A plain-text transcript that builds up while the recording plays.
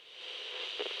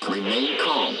remain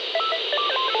calm.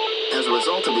 As a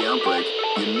result of the outbreak,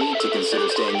 you need to consider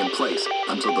staying in place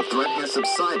until the threat has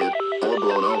subsided or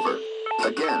blown over.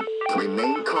 Again,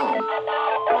 remain calm.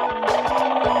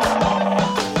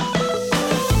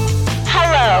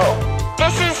 Hello,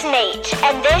 this is Nate,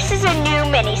 and this is a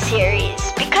new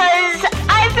mini-series because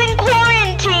I've been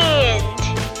quarantined,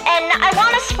 and I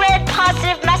want to spread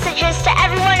positive messages to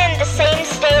everyone in the same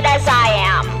state as I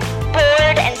am,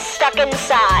 bored and stuck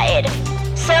inside.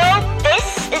 So,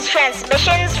 this is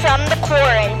Transmissions from the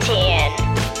Quarantine.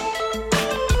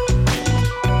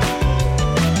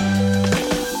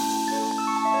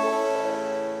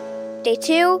 Day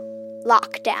 2,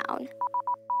 Lockdown.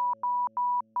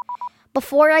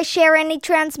 Before I share any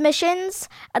transmissions,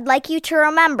 I'd like you to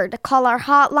remember to call our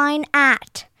hotline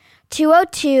at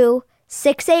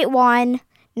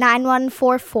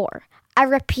 202-681-9144. I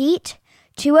repeat,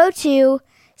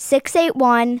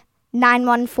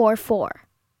 202-681-9144.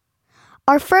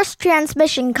 Our first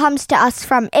transmission comes to us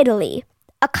from Italy,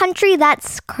 a country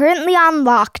that's currently on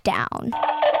lockdown.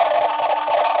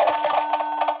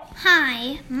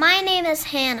 Hi, my name is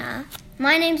Hannah.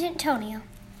 My name's Antonio.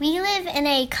 We live in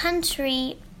a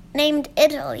country named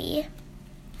Italy.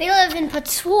 We live in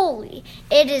Pozzuoli.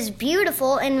 It is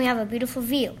beautiful and we have a beautiful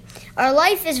view. Our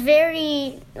life is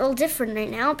very different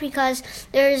right now because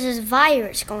there is this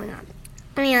virus going on.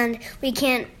 And we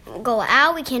can't go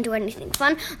out, we can't do anything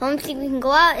fun. The only thing we can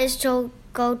go out is to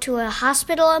go to a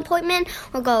hospital appointment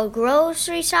or go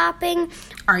grocery shopping.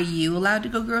 Are you allowed to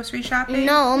go grocery shopping?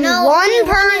 No, only one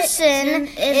person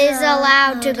is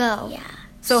allowed to go. Yeah.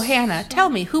 So Hannah, tell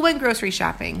me, who went grocery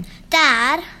shopping?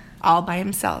 Dad. All by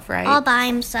himself, right? All by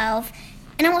himself.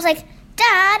 And I was like,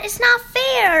 Dad, it's not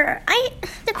fair.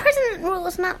 The prison rule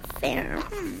is not fair.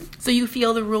 So you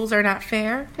feel the rules are not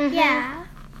fair? Mm-hmm. Yeah.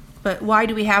 But why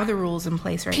do we have the rules in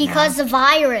place right now? Because the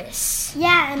virus.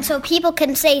 Yeah, and so people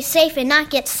can stay safe and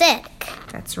not get sick.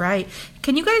 That's right.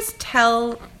 Can you guys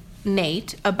tell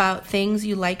Nate about things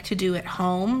you like to do at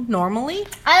home normally?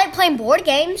 I like playing board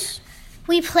games.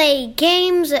 We play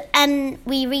games and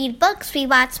we read books, we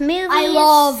watch movies. I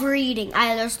love reading.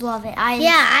 I just love it.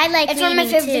 I like reading too. It's one of my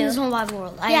favorite things in the whole wide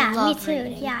world. I love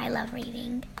reading. Yeah, I love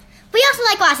reading. We also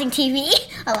like watching TV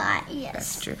a lot. Yes.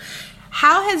 That's true.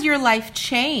 How has your life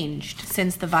changed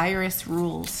since the virus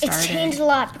rules started? It's changed a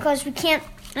lot because we can't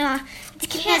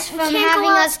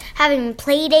having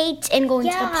play dates and going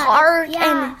to the park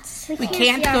and we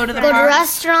can't go to the park. Go to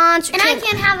restaurants. And I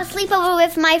can't have a sleepover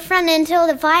with my friend until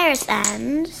the virus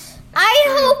ends. I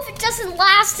hope it doesn't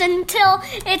last until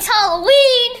it's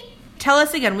Halloween. Tell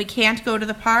us again, we can't go to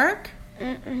the park?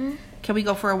 Mm-mm. Can we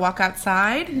go for a walk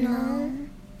outside? No.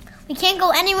 We can't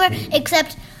go anywhere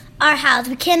except our house.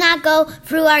 We cannot go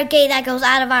through our gate that goes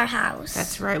out of our house.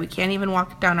 That's right. We can't even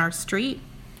walk down our street.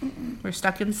 Mm-mm. We're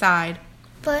stuck inside.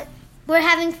 But we're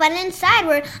having fun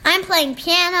inside. I'm playing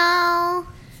piano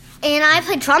and I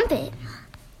play trumpet.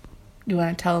 You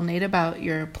want to tell Nate about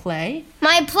your play?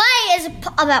 My play is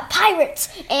about pirates,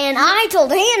 and I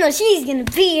told Hannah she's going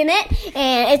to be in it,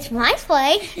 and it's my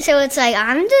play, so it's like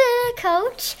I'm the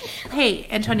coach. Hey,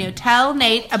 Antonio, tell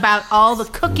Nate about all the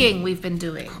cooking we've been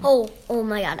doing. Oh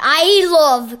my God. I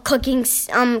love cooking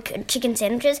chicken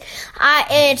sandwiches.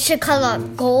 It's a color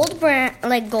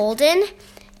golden,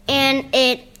 and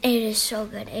it is so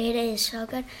good. It is so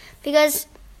good because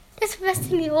it's the best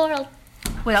thing in the world.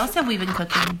 What else have we been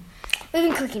cooking? We've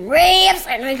been cooking ribs,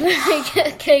 and we've been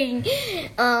cooking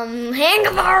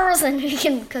hamburgers, and we've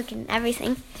been cooking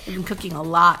everything. We've been cooking a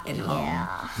lot at home. Yeah.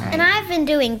 Right. And I've been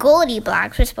doing Goldie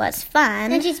Blocks, which was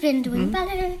fun. And she's been doing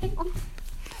ballet.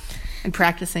 And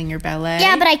practicing your ballet.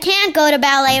 Yeah, but I can't go to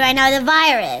ballet right now, the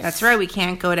virus. That's right, we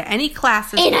can't go to any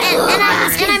classes. And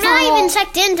I'm not even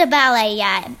checked into ballet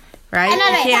yet. Right? And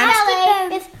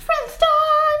ballet is Friends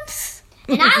dance.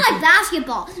 And I like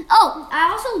basketball. Oh, I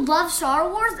also love Star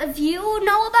Wars. If you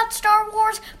know about Star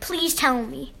Wars, please tell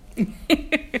me.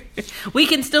 We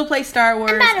can still play Star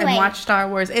Wars and watch Star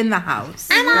Wars in the house.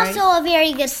 I'm also a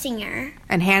very good singer.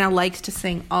 And Hannah likes to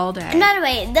sing all day. And by the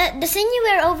way, the thing you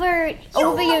wear over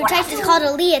your tights is called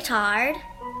a leotard.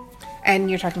 And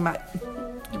you're talking about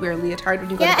you wear a leotard when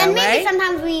you go to ballet? Yeah, and maybe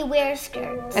sometimes we wear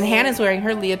skirts. And Hannah's wearing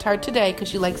her leotard today because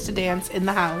she likes to dance in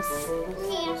the house.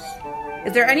 Yes.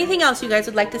 Is there anything else you guys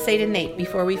would like to say to Nate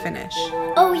before we finish?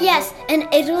 Oh, yes. In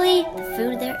Italy, the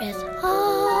food there is...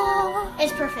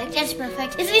 it's perfect. It's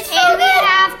perfect. It's so good.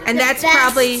 And that's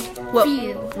probably what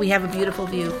we have a beautiful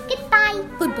view.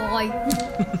 Goodbye.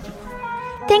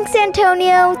 Thanks,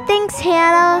 Antonio. Thanks,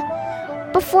 Hannah.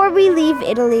 Before we leave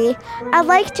Italy, I'd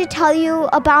like to tell you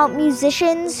about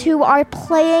musicians who are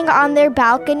playing on their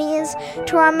balconies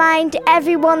to remind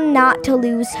everyone not to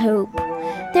lose hope.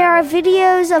 There are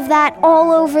videos of that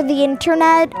all over the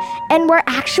internet, and we're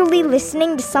actually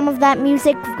listening to some of that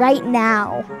music right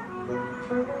now.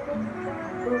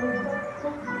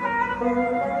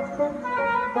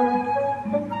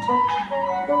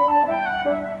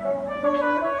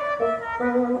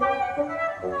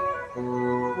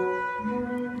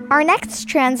 Our next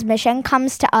transmission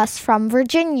comes to us from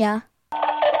Virginia.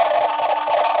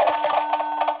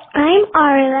 I'm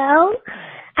Arlo.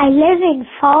 I live in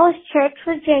Falls Church,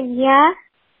 Virginia.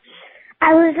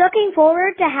 I was looking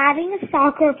forward to having a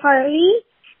soccer party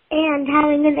and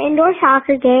having an indoor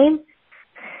soccer game.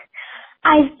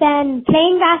 I've been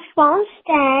playing basketball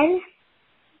instead,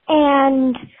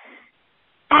 and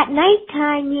at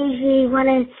nighttime, usually when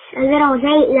it's a little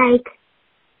late, like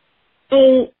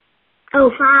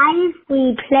 8:05,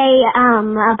 we play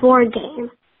a board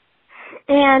game.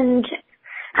 And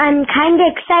I'm kind of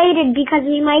excited because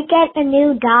we might get a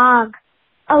new dog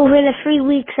over the 3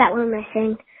 weeks that we're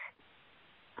missing.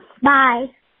 Bye.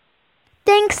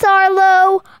 Thanks,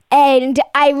 Arlo. And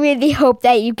I really hope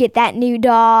that you get that new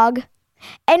dog.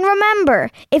 And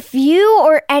remember, if you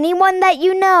or anyone that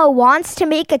you know wants to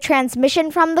make a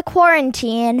transmission from the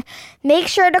quarantine, make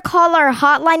sure to call our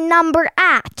hotline number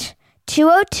at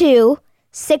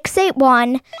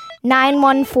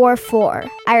 202-681-9144.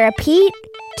 I repeat,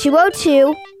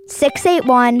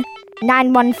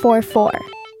 202-681-9144.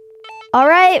 All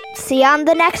right, see you on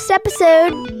the next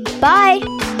episode. Bye.